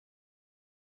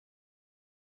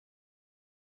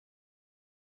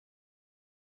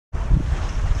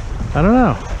I don't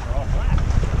know.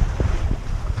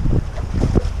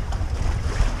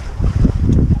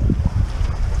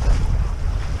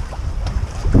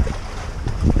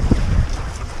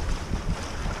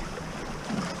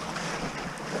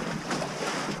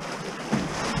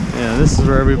 Yeah, this is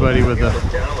where everybody with the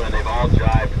they've all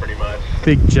jived pretty much.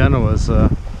 Big Genoas.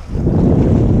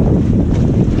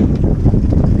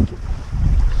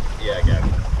 Yeah, I got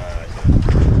it.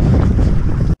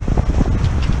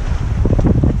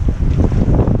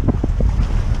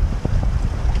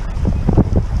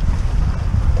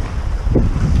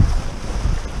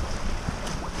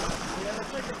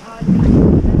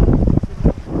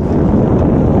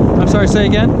 I'm sorry, say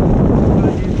again?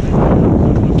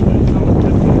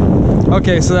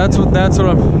 Okay, so that's what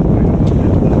I'm.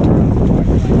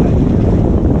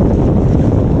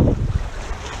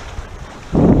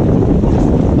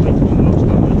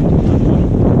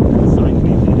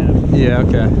 Yeah,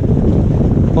 okay.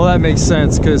 Well, that makes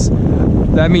sense because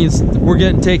that means we're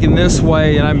getting taken this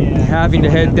way and I'm having to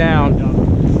head down.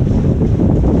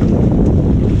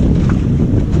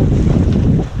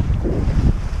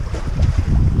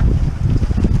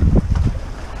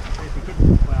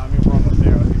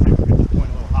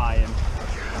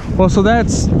 Well, so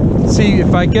that's, see,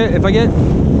 if I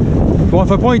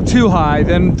point too high,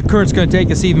 then the current's going to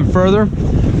take us even further.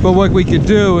 But what we could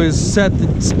do is set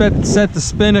the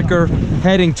spinnaker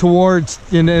heading towards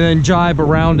and then jibe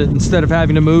around it instead of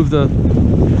having to move the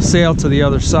sail to the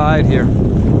other side here. I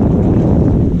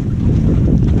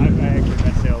actually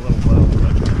that sail a little low.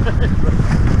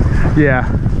 But Yeah,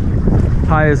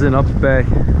 high as in up bay.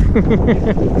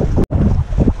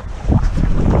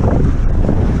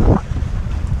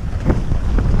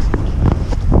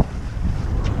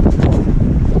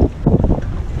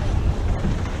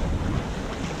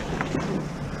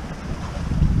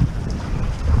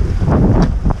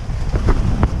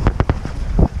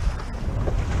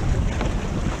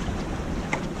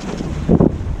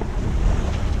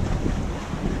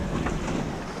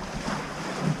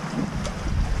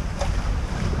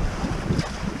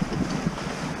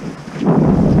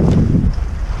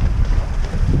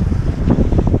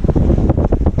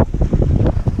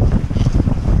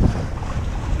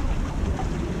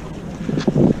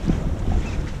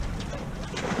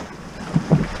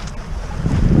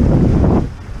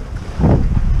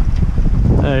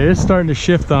 It's starting to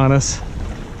shift on us.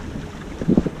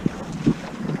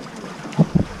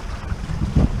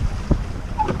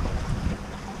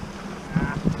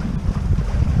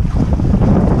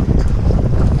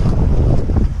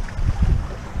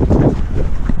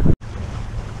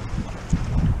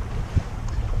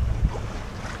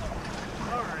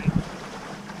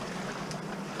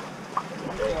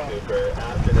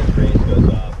 After this race goes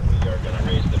off, we are going to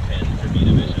raise the pin for B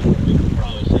division. We can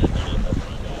probably set it up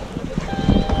front.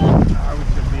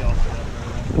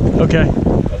 Okay.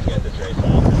 Let's get this race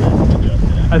off and then adjust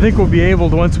it. I think we'll be able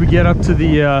to, once we get up to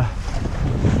the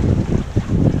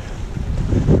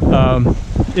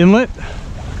inlet,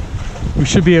 we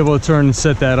should be able to turn and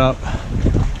set that up.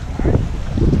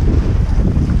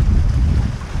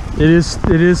 It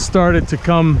is started to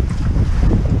come.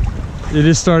 It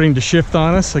is starting to shift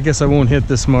on us. I guess I won't hit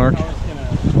this mark.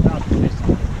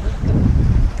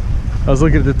 I was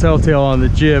looking at the telltale on the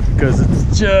jib because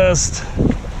it's just.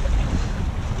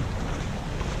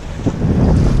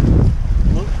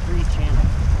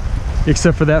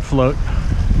 Except for that float.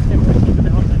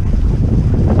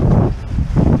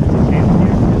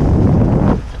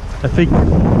 I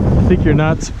think you're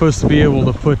not supposed to be able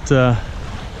to put. Oh,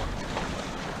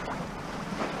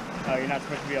 you're not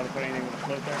supposed to be able to put anything with the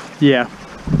float there? Yeah.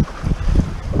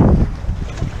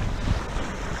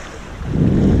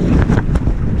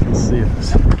 Let's see if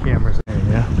this camera's there.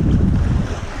 Yeah.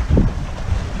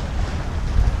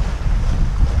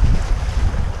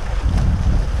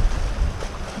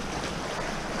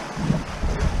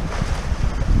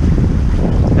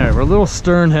 We're a little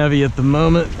stern heavy at the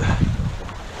moment.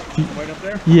 Weight up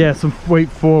there? Yeah, some weight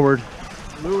forward.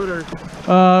 Leeward or?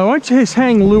 Why don't you just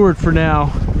hang leeward for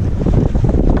now?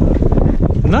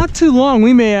 Not too long,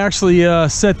 we may actually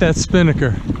set that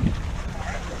spinnaker.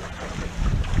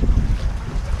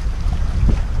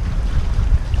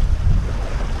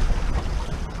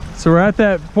 So we're at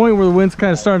that point where the wind's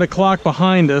kind of starting to clock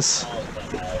behind us,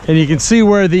 and you can see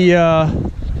where the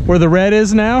red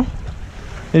is now.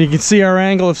 And you can see our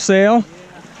angle of sail.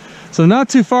 So not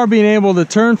too far being able to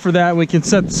turn for that, we can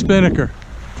set the spinnaker.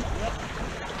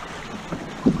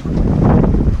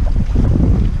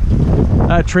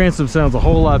 That transom sounds a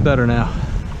whole lot better now.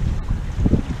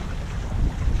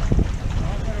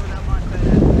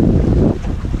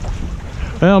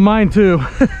 Well, mine too.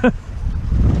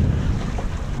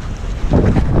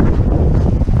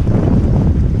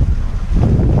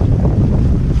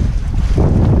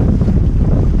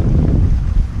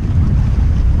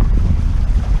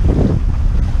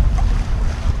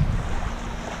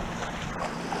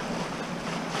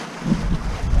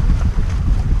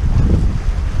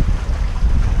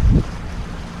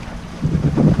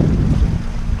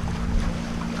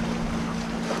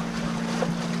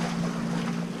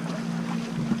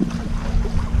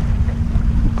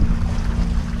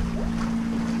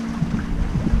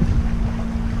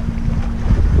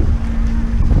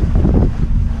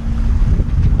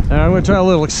 going to try a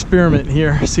little experiment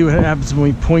here. See what happens when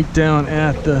we point down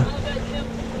at the...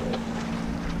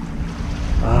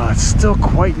 it's still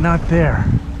quite not there.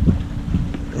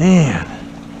 Man.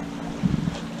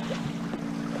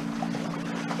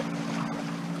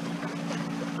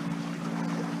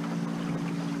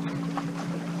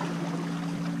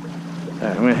 All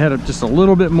right, I'm going to head up just a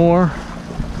little bit more.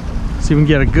 See if we can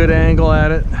get a good angle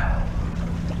at it.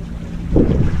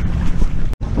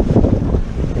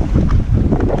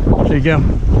 There you go.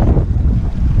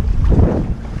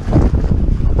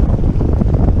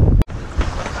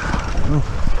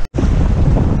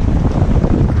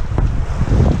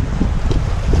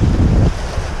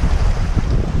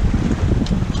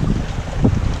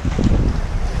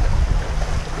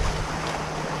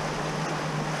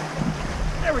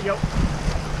 There we go.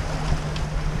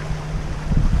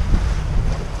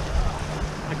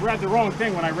 I grabbed the wrong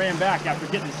thing when I ran back after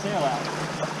getting the sail out.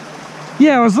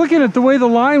 Yeah, I was looking at the way the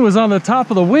line was on the top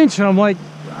of the winch, and I'm like,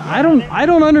 I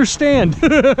don't understand.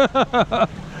 Right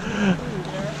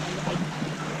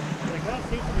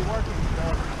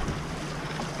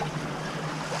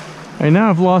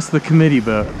now I've lost the committee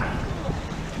boat.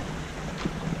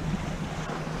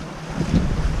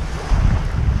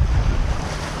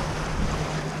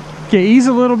 Okay, ease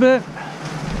a little bit.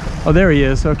 Oh, there he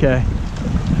is. Okay.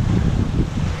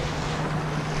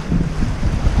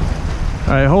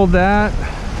 All right, hold that.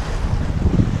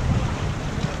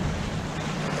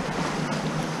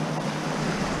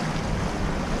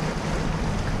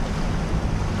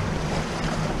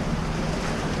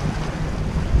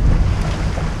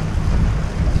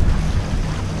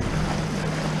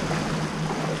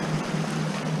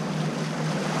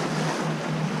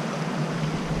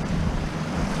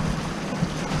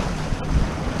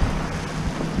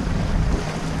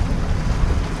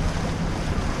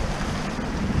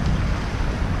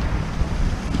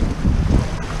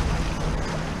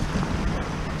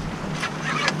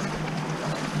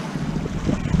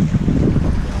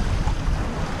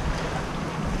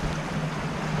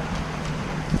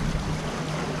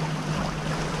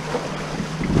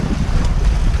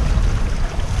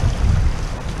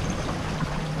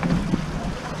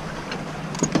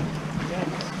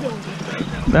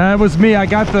 That was me. I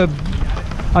got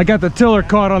the tiller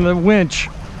caught on the winch.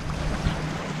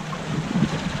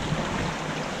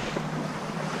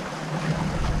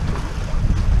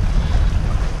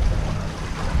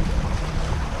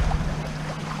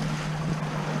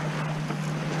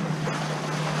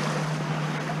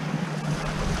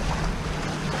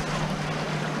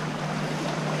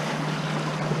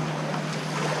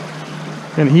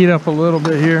 Gonna heat up a little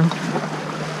bit here.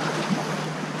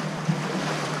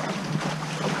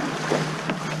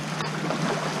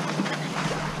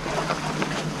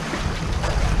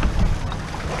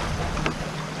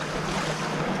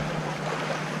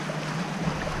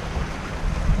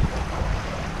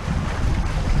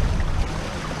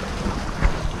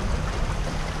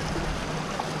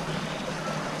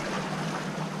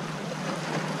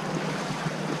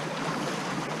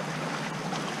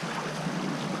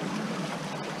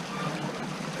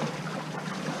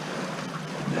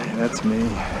 That's me.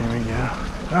 There we go.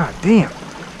 Ah, damn.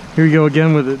 Here we go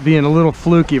again with it being a little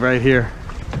fluky right here.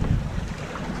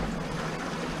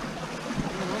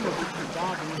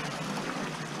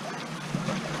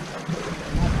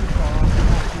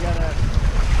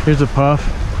 Here's a puff.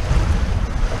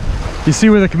 You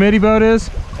see where the committee boat is?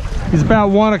 He's about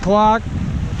 1 o'clock.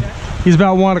 He's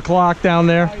about 1 o'clock down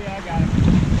there. Oh, yeah, I got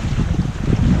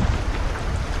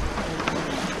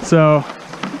it. So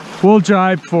we'll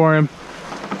jibe for him.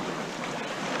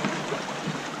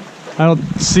 I don't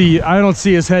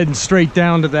see us heading straight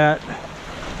down to that.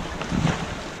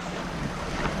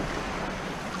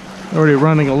 Already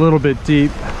running a little bit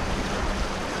deep.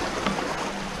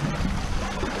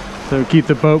 So keep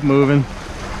the boat moving.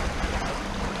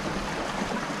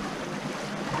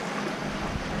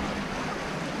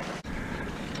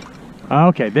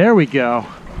 Okay, there we go.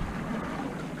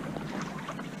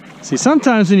 See,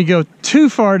 sometimes when you go too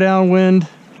far downwind,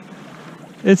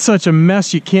 it's such a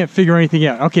mess you can't figure anything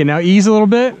out. Okay, now ease a little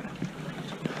bit.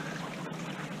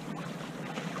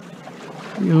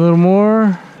 A little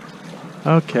more.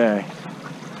 Okay.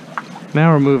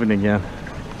 Now we're moving again.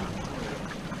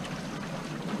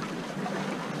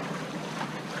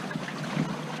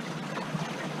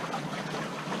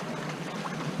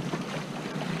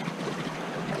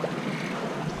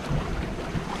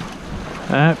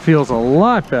 That feels a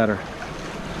lot better.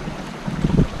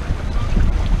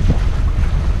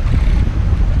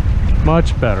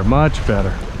 Much better, much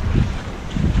better.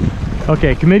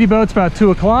 Okay, committee boat's about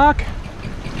 2 o'clock.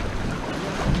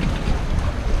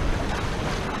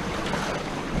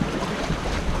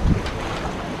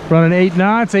 Running 8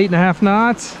 knots, 8.5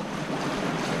 knots.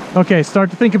 Okay, start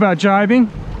to think about jibing.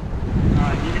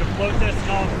 Alright, you gonna float this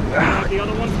and I'll the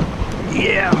other one?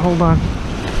 Yeah, hold on.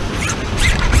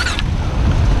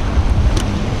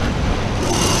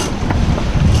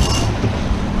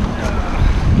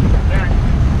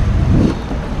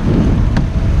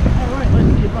 Alright,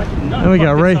 let's see if I can not And we fuck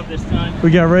got this ready. up this time. We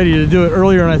got ready to do it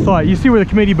earlier than I thought. You see where the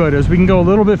committee boat is. We can go a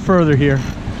little bit further here.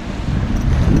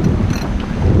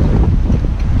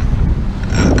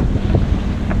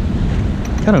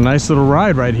 Got a nice little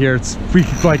ride right here. We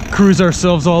could like cruise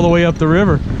ourselves all the way up the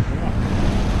river.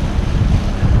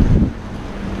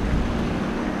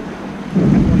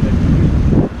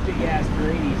 Big ass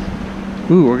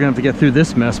greenies. Ooh, we're gonna have to get through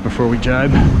this mess before we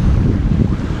jibe.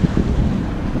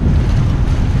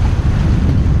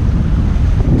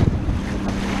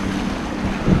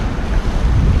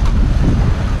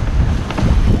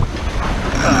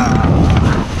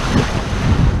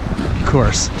 Of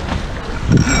course.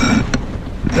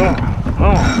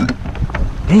 Oh,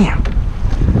 damn.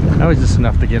 That was just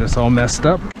enough to get us all messed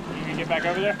up. You gonna get back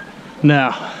over there? No.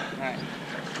 Alright.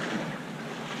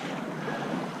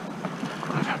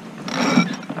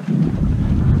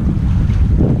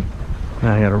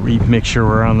 Now I gotta make sure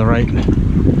we're on the right.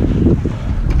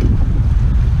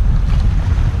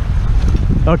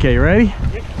 Okay, you ready?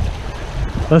 Yep.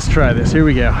 Let's try this. Here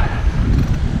we go.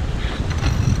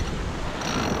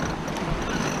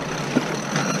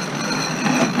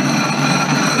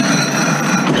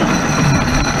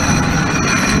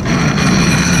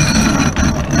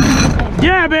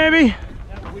 Yeah, baby.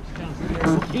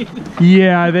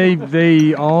 Yeah,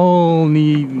 they all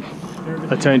need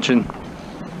attention.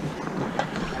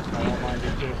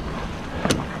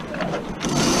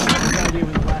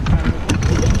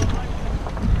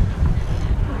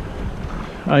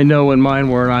 I know when mine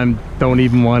were, and I don't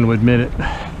even want to admit it.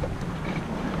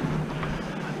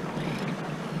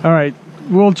 All right,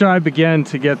 we'll jibe again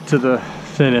to get to the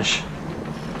finish.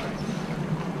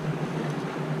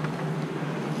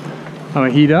 I'm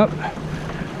gonna heat up.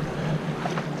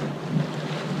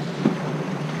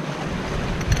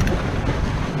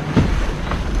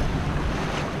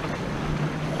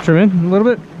 Trim in a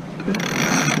little bit.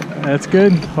 That's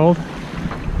good. Hold. All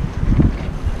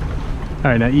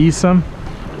right, now ease some.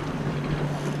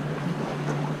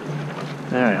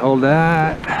 All right, hold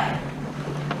that.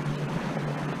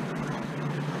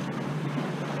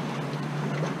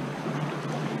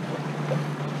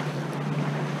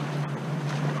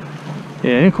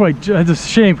 Yeah, it didn't quite. It's a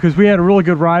shame because we had a really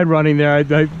good ride running there.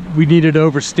 We needed to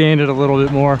overstand it a little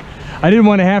bit more. I didn't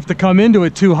want to have to come into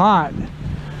it too hot.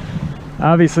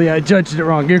 Obviously, I judged it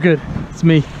wrong. You're good. It's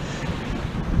me.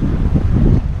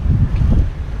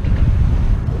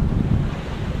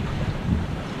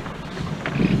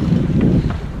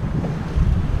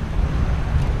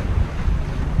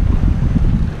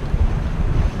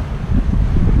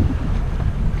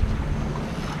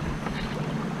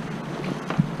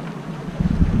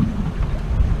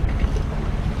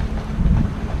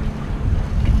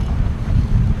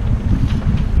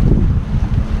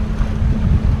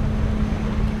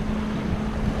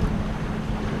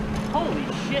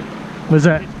 What's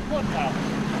that? It's Clubhouse.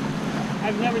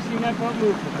 I've never seen that boat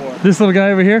move before. This little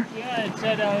guy over here? Yeah, it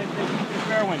said it's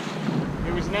Fairwind.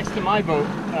 It was next to my boat.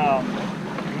 And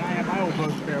I have my old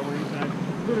boat's Fairwinds, and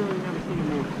I've literally never seen it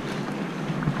move.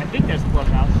 I think that's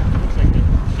Clubhouse. It looks like the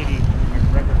shitty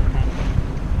record kind of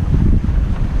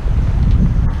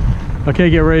thing. Okay,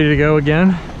 get ready to go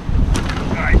again.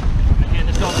 Alright, I'm gonna hand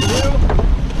this off to you.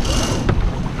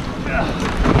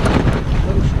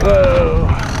 Whoa.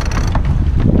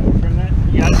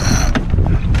 Yes.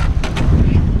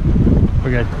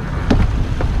 We're good.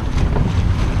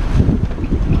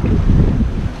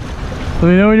 Let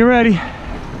me know when you're ready.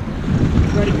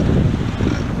 Ready.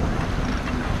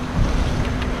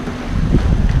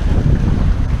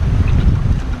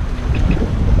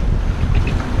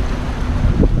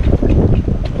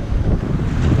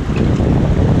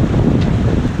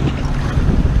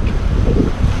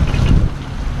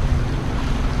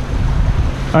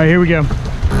 All right, here we go.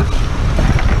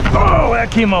 Oh, that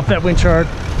came off that winch hard.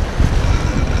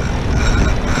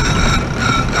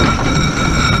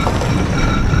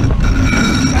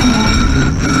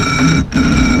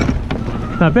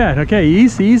 Not bad. Okay,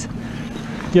 ease.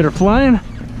 Get her flying.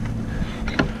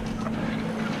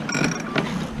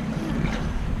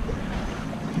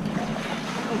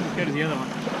 Almost as good as the other one.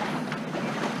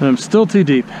 And I'm still too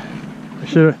deep. I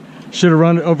should have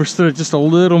overstood it just a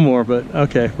little more, but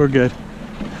okay, we're good.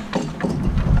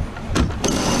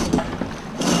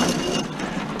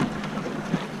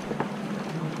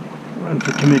 Run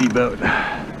for committee boat.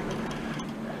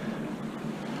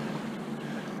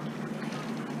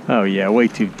 Oh yeah, way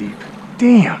too deep.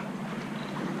 Damn.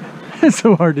 It's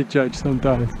so hard to judge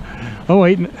sometimes. Oh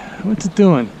wait, what's it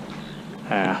doing?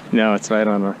 Ah, no, it's right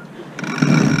on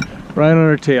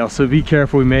our tail. So be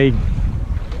careful. We may.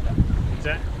 What's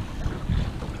that?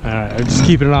 All right, I'm just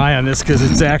keeping an eye on this because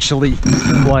it's actually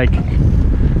like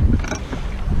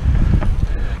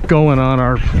going on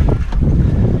our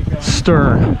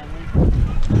stern.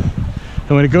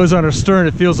 And when it goes on our stern,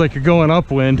 it feels like you're going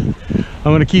upwind.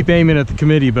 I'm gonna keep aiming at the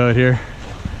committee boat here.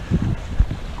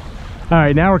 All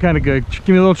right, now we're kind of good. Give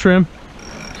me a little trim.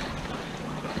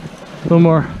 A little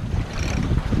more.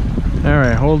 All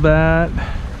right, hold that.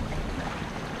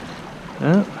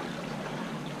 Oh.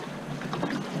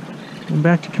 And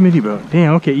back to committee boat.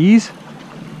 Damn, okay, ease.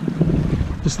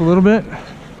 Just a little bit.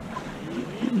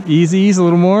 Ease a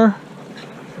little more.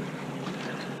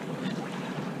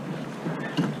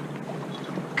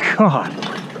 God.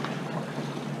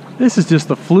 This is just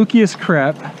the flukiest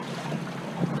crap.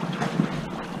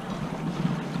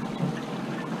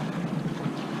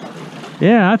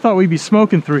 Yeah, I thought we'd be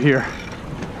smoking through here.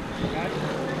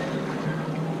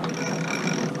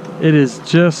 It is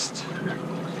just...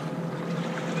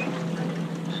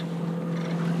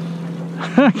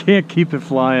 I can't keep it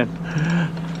flying.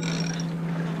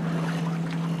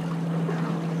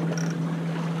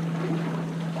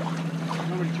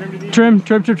 Trim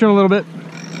a little bit.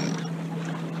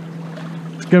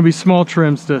 It's gonna be small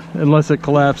trims unless it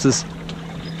collapses.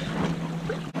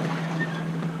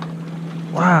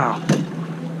 Wow.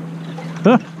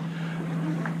 Huh.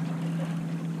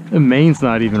 The main's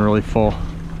not even really full.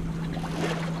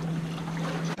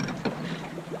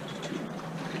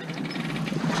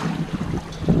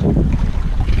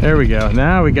 There we go.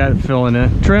 Now we got it filling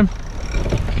in. Trim.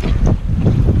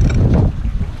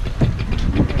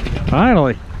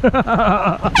 Finally.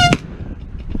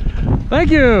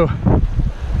 Thank you.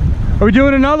 Are we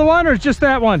doing another one or just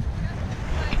that one?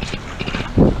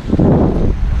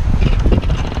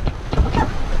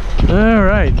 All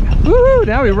right. Woohoo!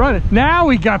 Now we run it. Now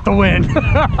we got the wind.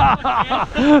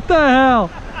 What the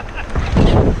hell?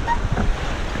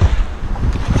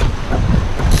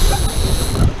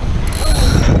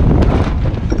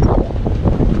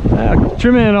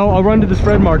 Trim in. I'll run to this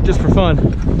red mark just for fun.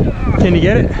 Can you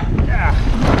get it? Yeah.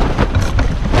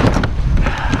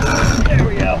 There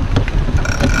we go.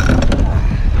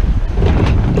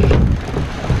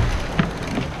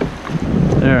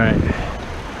 All right.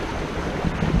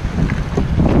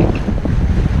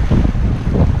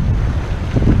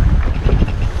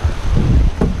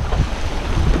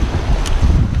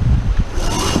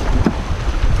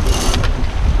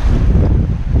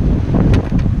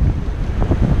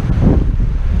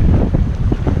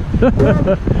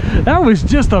 That was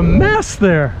just a mess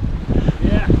there.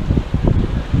 Yeah.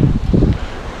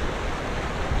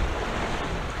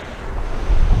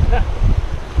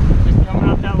 Just coming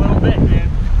up that little bit, man.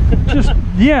 Just,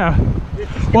 yeah.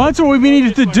 Well, that's what we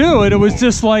needed to do. And it was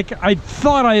just like, I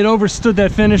thought I had overstood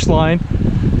that finish line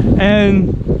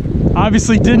and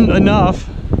obviously didn't enough.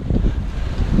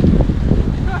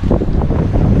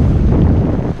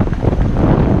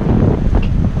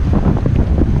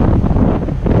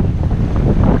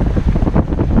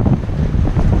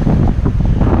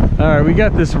 All right, we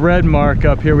got this red mark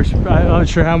up here, which I'm not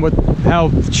sure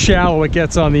how shallow it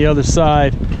gets on the other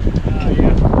side.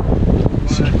 Yeah.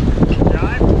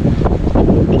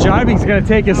 Jibe? Jibing's gonna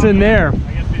take us in there.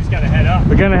 I guess we just gotta head up.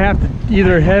 We're gonna have to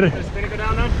either head. Is it gonna go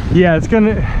down then? Yeah, it's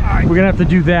gonna. Right. We're gonna have to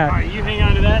do that. All right, you hang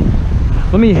on to that.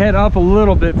 Let me head up a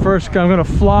little bit first. I'm gonna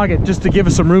flog it just to give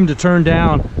us some room to turn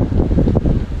down.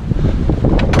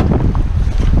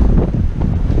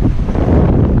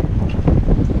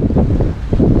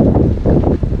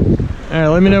 All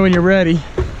right, let me know when you're ready.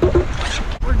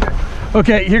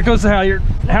 Okay, here goes the halyard.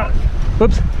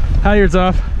 Whoops, halyard's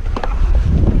off.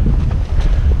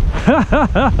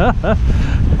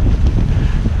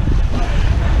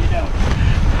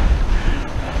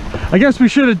 I guess we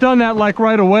should have done that like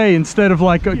right away instead of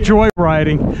like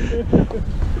joyriding.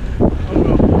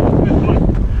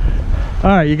 All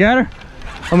right, you got her?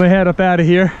 I'm gonna head up out of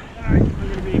here. All right, I'm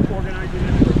gonna be organizing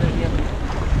this for a bit here.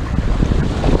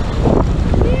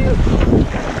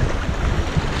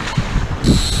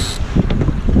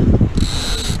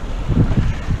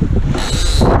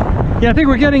 Yeah, I think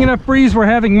we're getting enough breeze. We're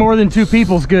having more than 2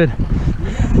 people's good. A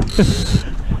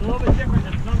little bit different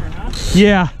than summer, huh?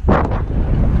 Yeah.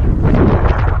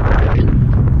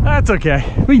 That's okay.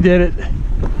 We did it.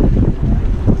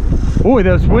 Boy,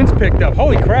 those winds picked up.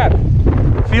 Holy crap.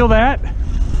 Feel that?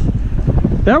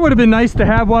 That would have been nice to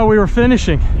have while we were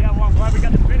finishing. Yeah, well, I'm glad we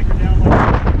got the vinegar down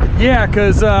like that. Yeah,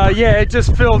 because, yeah, it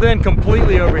just filled in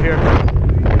completely over here.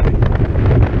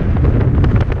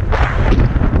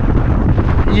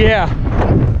 Yeah.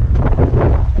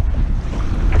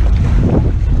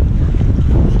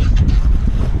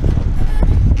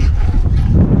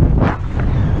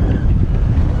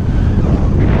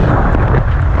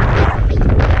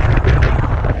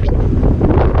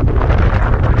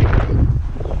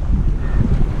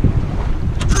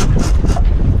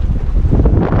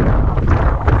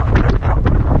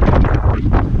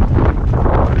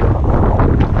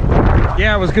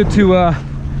 Yeah, it was good to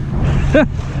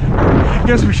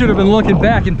guess we should have been looking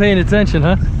back and paying attention,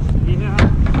 huh? Yeah.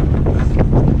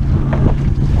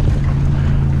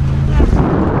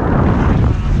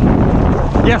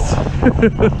 Yes.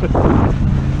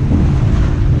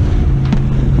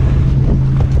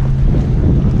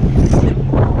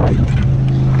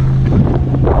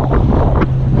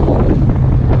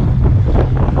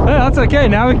 Well, that's okay.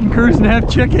 Now we can cruise and have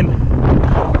chicken.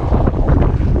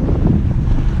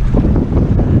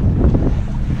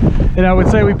 And I would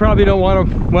say we probably don't want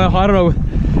to, well, I don't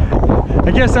know. I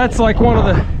guess that's like one of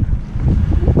the,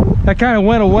 that kind of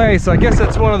went away. So I guess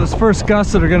that's one of those first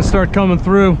gusts that are going to start coming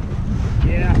through.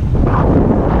 Yeah.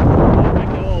 Make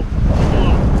it a little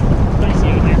dicey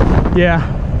in here. Yeah.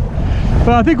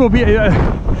 Well, I think we'll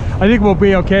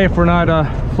be okay if we're not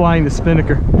flying the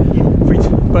spinnaker.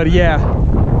 But yeah.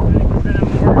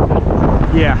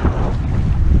 Yeah.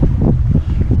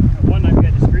 One night we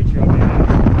had to screech you up there.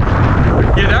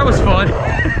 Yeah, that was fun.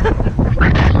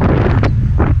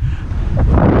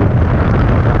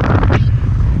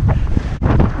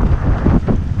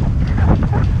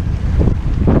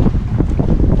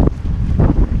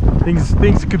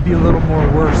 Things could be a little more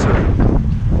worse.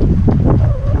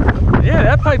 Yeah,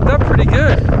 that piped up pretty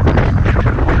good.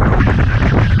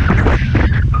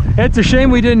 It's a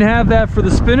shame we didn't have that for the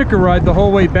spinnaker ride the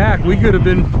whole way back. We could have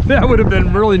been, that would have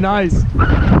been really nice. That's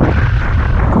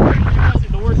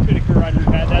the worst spinnaker ride we've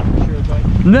had, that's for sure.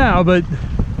 But No, but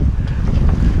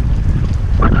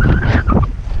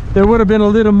there would have been a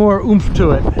little more oomph to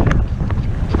it.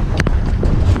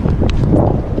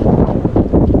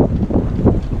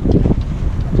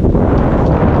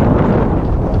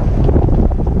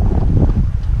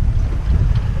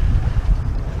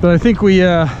 But I think we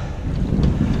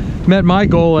met my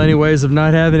goal anyways of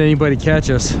not having anybody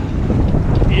catch us.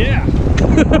 yeah.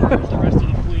 Where's the rest of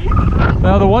the fleet?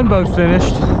 Well, the one boat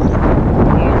finished.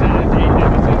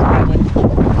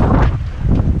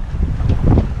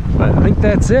 But I think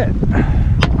that's it. That's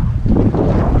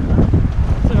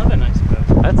another nice boat.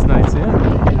 That's nice, yeah.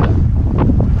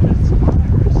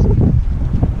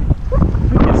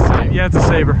 Yeah, it's a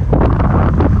saber.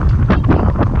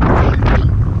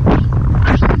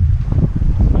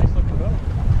 Nice looking boat.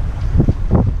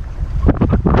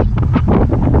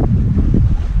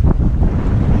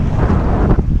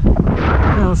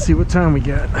 Now let's see what time we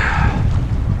got.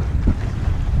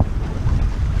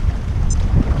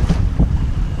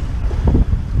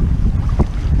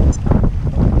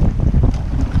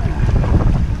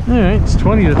 All right, it's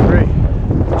 20 to 3. Oh,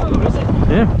 is it?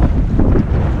 Yeah.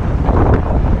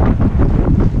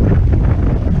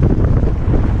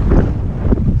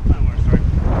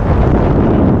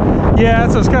 Yeah, that's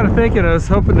what I was kind of thinking. I was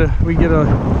hoping we get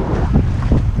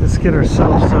let's get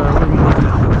ourselves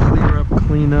clear up,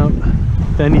 clean up.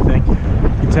 If anything,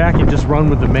 you tack and just run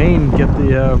with the main, get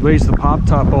the raise the pop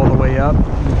top all the way up,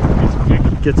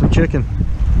 get some chicken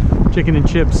and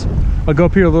chips. I'll go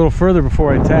up here a little further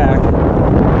before I tack.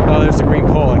 Oh, there's the green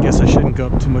pole. I guess I shouldn't go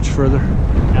up too much further.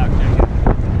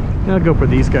 I'll go where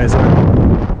these guys are.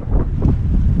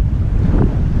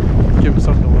 Give them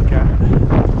something to look at.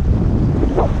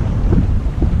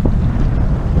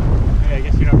 Yeah, I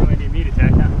guess you don't really need me to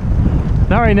tack, huh?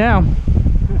 Not right now.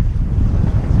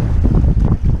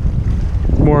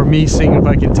 More of me seeing if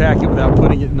I can tack it without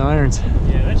putting it in irons.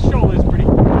 Yeah, that shoal is pretty.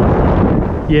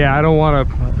 Yeah, I don't want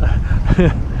to.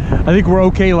 I think we're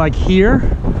okay like here,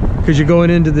 because you're going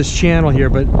into this channel here,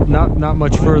 but not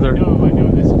much further. No, I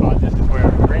know this spot. This is where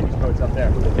Randy's boat's up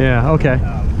there. Yeah. Okay.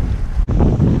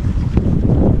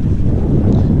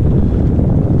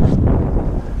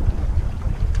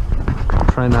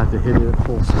 Try not to hit it at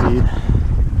full speed.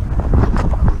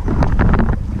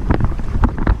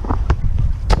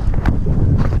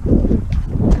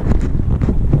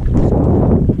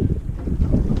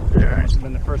 This has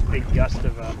been the first big gust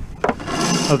of the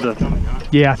coming, huh?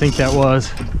 Yeah, I think that was.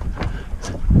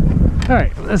 All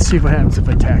right, let's see what happens if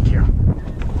I tack here.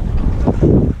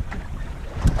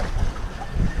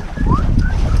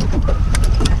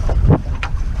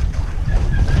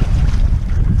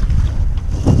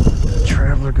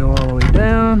 Traveler go all the way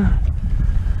down.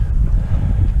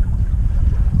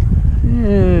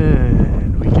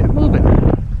 And we get moving.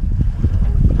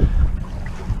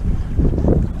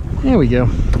 we go.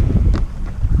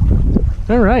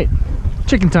 All right,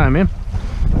 chicken time, man.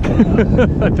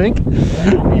 I think.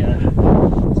 Yeah.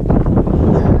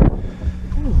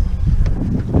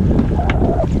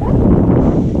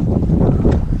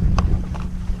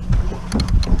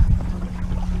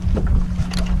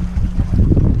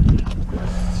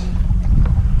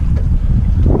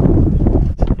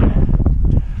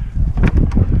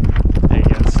 There you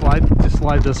go.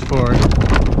 Slide this forward.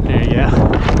 There you go.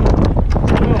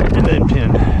 And then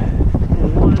pin.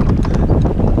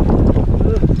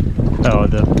 Oh,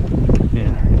 the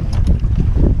pin.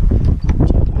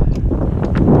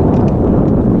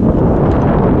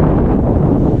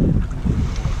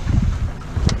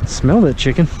 Smell that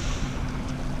chicken.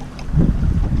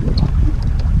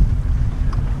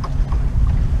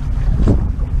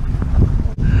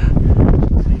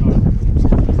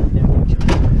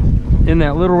 In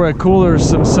that little red cooler,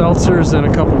 some seltzers and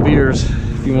a couple beers.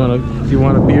 If you want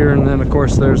a beer, and then of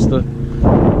course there's the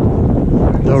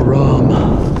rum.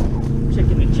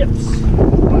 Chicken and chips.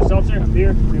 Want a seltzer?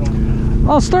 Beer? What do you want?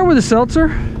 I'll start with a seltzer.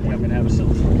 Yeah, I'm gonna have a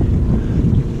seltzer.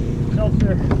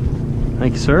 Seltzer.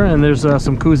 Thank you, sir. And there's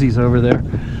some koozies over there.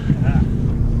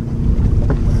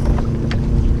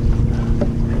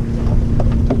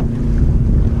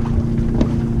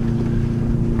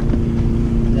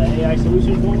 The AI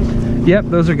Solutions ones? Yep,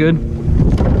 those are good.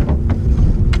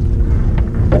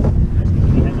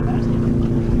 He has a mask.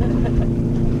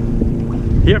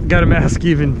 Yep, got a mask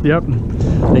even. Yep.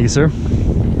 Thank you, sir.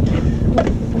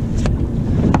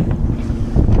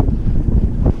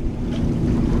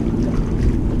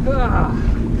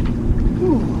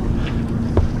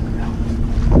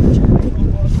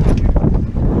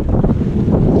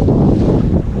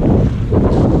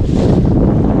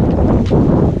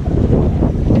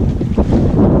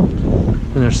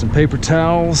 And there's some paper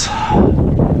towels.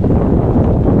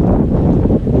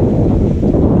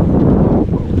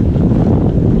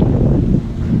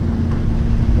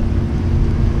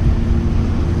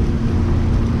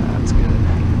 That's good.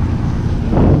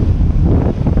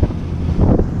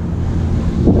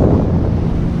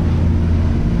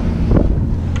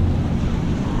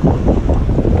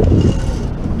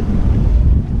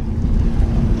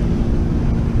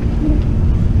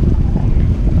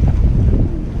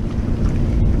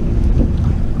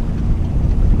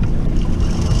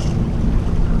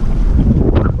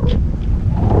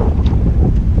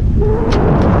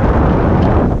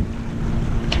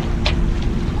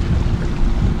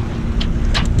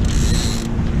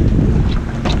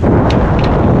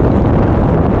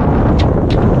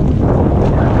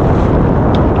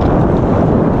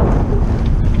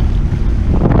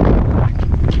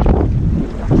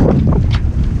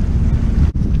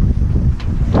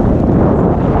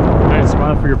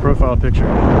 For your profile picture.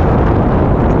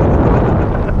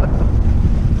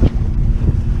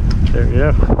 There you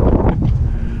go.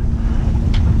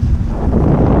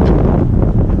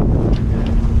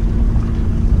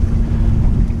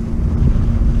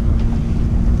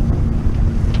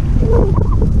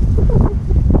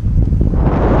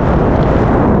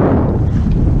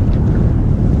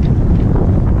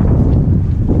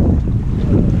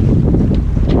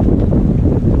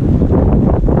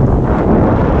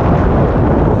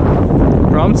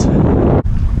 Problems?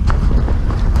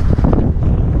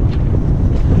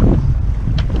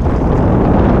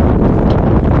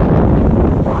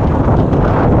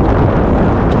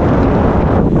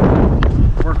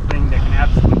 Work thing that can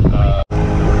absolutely.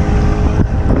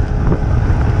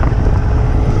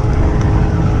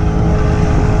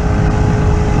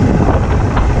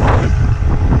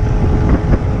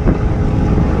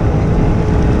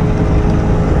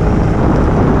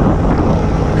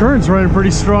 Current's running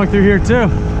pretty strong through here too.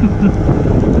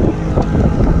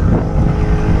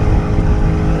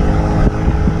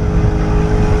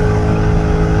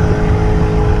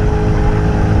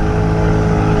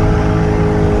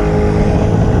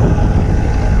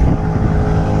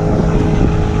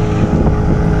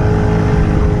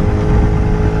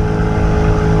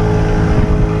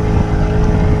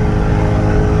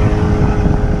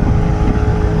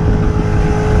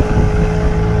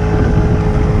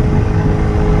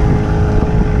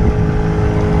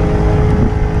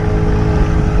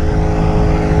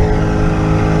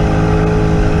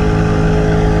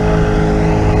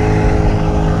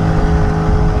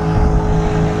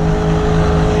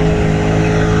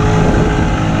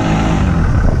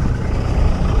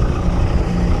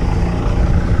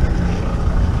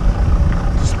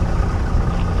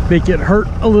 Make it hurt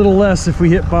a little less if we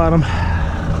hit bottom.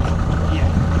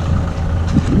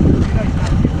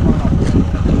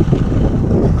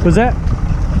 Was that?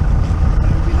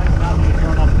 It'd be nice not to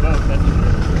turn off the boat.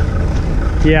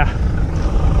 That's Yeah.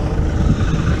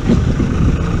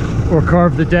 Or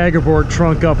carve the daggerboard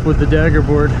trunk up with the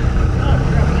daggerboard.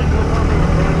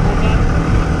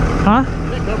 Huh?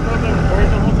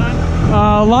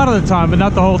 A lot of the time, but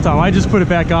not the whole time. I just put it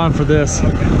back on for this.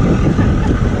 Okay.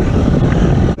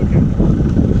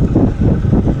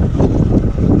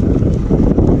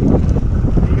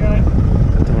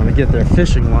 Don't want to get their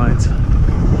fishing lines.